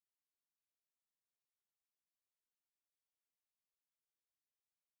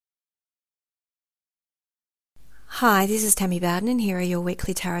Hi, this is Tammie Bowden and here are your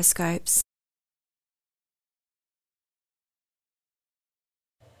weekly Tarotscopes.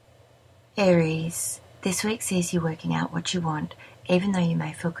 Aries, this week sees you working out what you want, even though you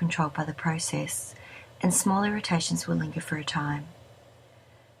may feel controlled by the process, and small irritations will linger for a time.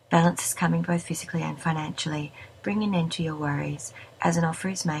 Balance is coming both physically and financially. Bring an end to your worries, as an offer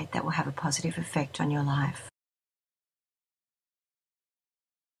is made that will have a positive effect on your life.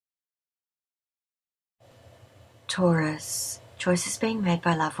 Taurus, choices being made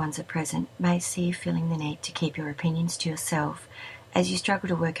by loved ones at present may see you feeling the need to keep your opinions to yourself as you struggle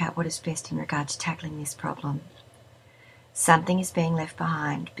to work out what is best in regard to tackling this problem. Something is being left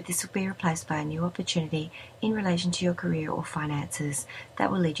behind, but this will be replaced by a new opportunity in relation to your career or finances that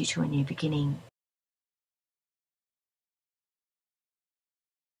will lead you to a new beginning.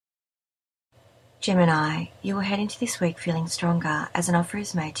 Gemini, you will head into this week feeling stronger as an offer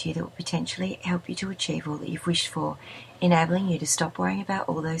is made to you that will potentially help you to achieve all that you've wished for, enabling you to stop worrying about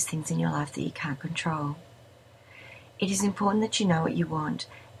all those things in your life that you can't control. It is important that you know what you want,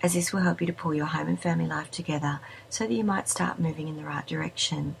 as this will help you to pull your home and family life together so that you might start moving in the right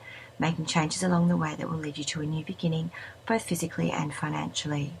direction, making changes along the way that will lead you to a new beginning, both physically and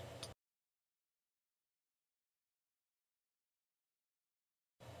financially.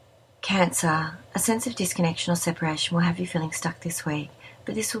 Cancer, a sense of disconnection or separation will have you feeling stuck this week,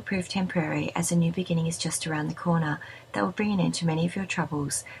 but this will prove temporary as a new beginning is just around the corner that will bring an end to many of your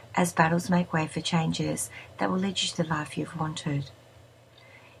troubles as battles make way for changes that will lead you to the life you've wanted.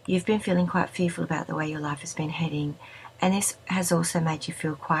 You've been feeling quite fearful about the way your life has been heading, and this has also made you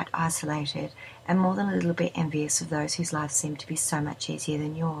feel quite isolated and more than a little bit envious of those whose lives seem to be so much easier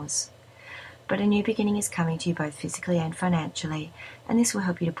than yours. But a new beginning is coming to you both physically and financially, and this will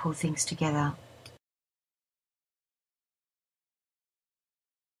help you to pull things together.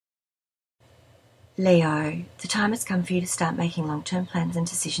 Leo, the time has come for you to start making long-term plans and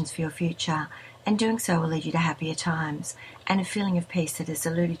decisions for your future, and doing so will lead you to happier times and a feeling of peace that has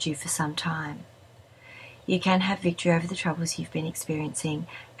eluded you for some time. You can have victory over the troubles you've been experiencing,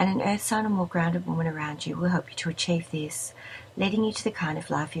 and an earth sign or more grounded woman around you will help you to achieve this, leading you to the kind of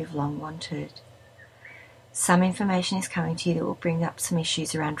life you've long wanted. Some information is coming to you that will bring up some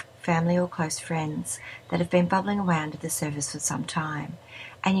issues around family or close friends that have been bubbling away under the surface for some time,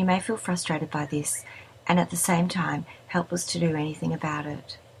 and you may feel frustrated by this and at the same time helpless to do anything about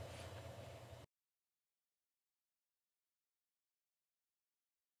it.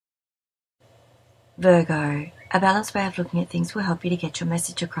 Virgo, a balanced way of looking at things will help you to get your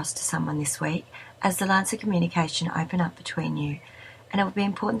message across to someone this week as the lines of communication open up between you, and it will be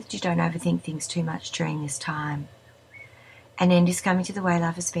important that you don't overthink things too much during this time. An end is coming to the way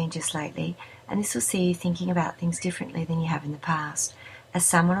life has been just lately, and this will see you thinking about things differently than you have in the past, as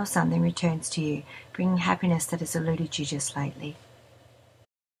someone or something returns to you, bringing happiness that has eluded you just lately.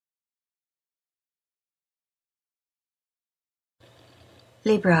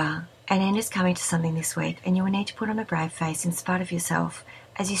 Libra, an end is coming to something this week, and you will need to put on a brave face in spite of yourself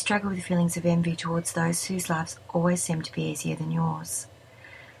as you struggle with feelings of envy towards those whose lives always seem to be easier than yours.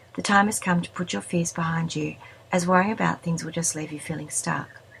 The time has come to put your fears behind you, as worrying about things will just leave you feeling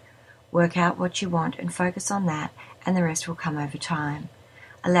stuck. Work out what you want and focus on that, and the rest will come over time,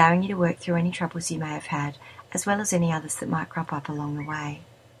 allowing you to work through any troubles you may have had, as well as any others that might crop up along the way.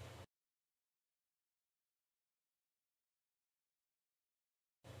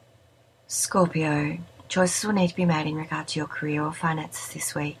 Scorpio, choices will need to be made in regard to your career or finances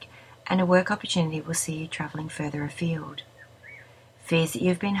this week, and a work opportunity will see you travelling further afield. Fears that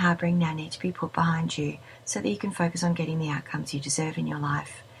you've been harbouring now need to be put behind you so that you can focus on getting the outcomes you deserve in your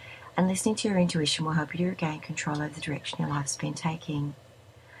life, and listening to your intuition will help you to regain control over the direction your life's been taking.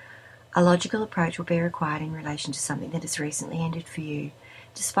 A logical approach will be required in relation to something that has recently ended for you,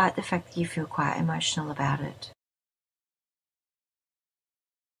 despite the fact that you feel quite emotional about it.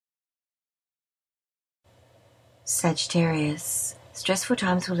 Sagittarius, stressful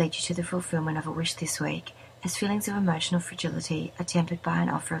times will lead you to the fulfillment of a wish this week, as feelings of emotional fragility are tempered by an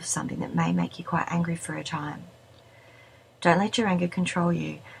offer of something that may make you quite angry for a time. Don't let your anger control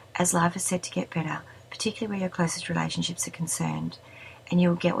you, as life is set to get better, particularly where your closest relationships are concerned, and you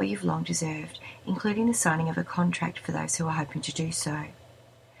will get what you've long deserved, including the signing of a contract for those who are hoping to do so.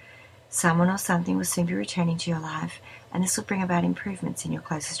 Someone or something will soon be returning to your life, and this will bring about improvements in your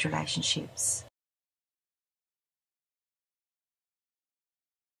closest relationships.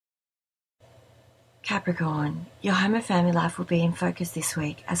 Capricorn, your home and family life will be in focus this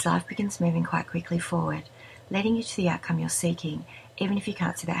week as life begins moving quite quickly forward, leading you to the outcome you're seeking, even if you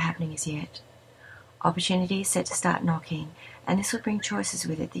can't see that happening as yet. Opportunity is set to start knocking, and this will bring choices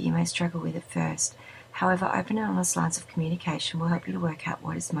with it that you may struggle with at first, However, open and honest lines of communication will help you to work out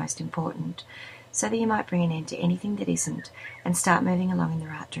what is most important, so that you might bring an end to anything that isn't and start moving along in the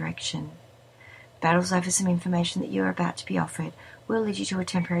right direction. Battles over some information that you are about to be offered will lead you to a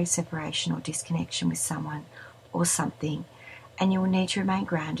temporary separation or disconnection with someone or something, and you will need to remain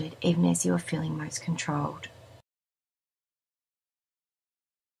grounded even as you are feeling most controlled.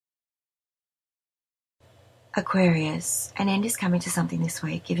 Aquarius, an end is coming to something this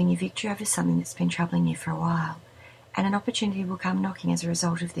week, giving you victory over something that's been troubling you for a while, and an opportunity will come knocking as a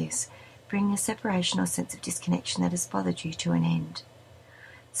result of this, bringing a separation or sense of disconnection that has bothered you to an end.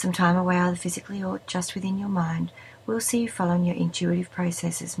 Some time away, either physically or just within your mind, will see you following your intuitive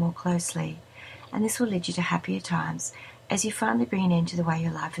processes more closely, and this will lead you to happier times as you finally bring an end to the way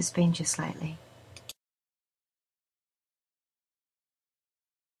your life has been just lately.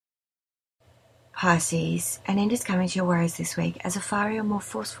 Pisces, an end is coming to your worries this week as a fiery or more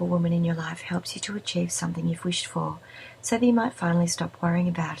forceful woman in your life helps you to achieve something you've wished for, so that you might finally stop worrying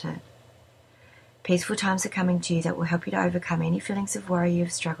about it. Peaceful times are coming to you that will help you to overcome any feelings of worry you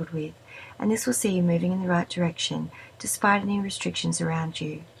have struggled with, and this will see you moving in the right direction despite any restrictions around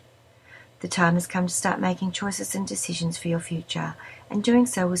you. The time has come to start making choices and decisions for your future, and doing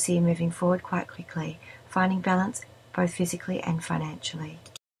so will see you moving forward quite quickly, finding balance both physically and financially.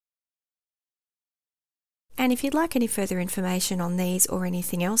 And if you'd like any further information on these or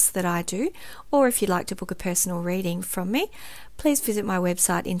anything else that I do, or if you'd like to book a personal reading from me, please visit my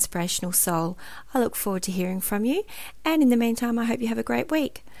website, Inspirational Soul. I look forward to hearing from you, and in the meantime, I hope you have a great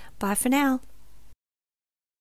week. Bye for now.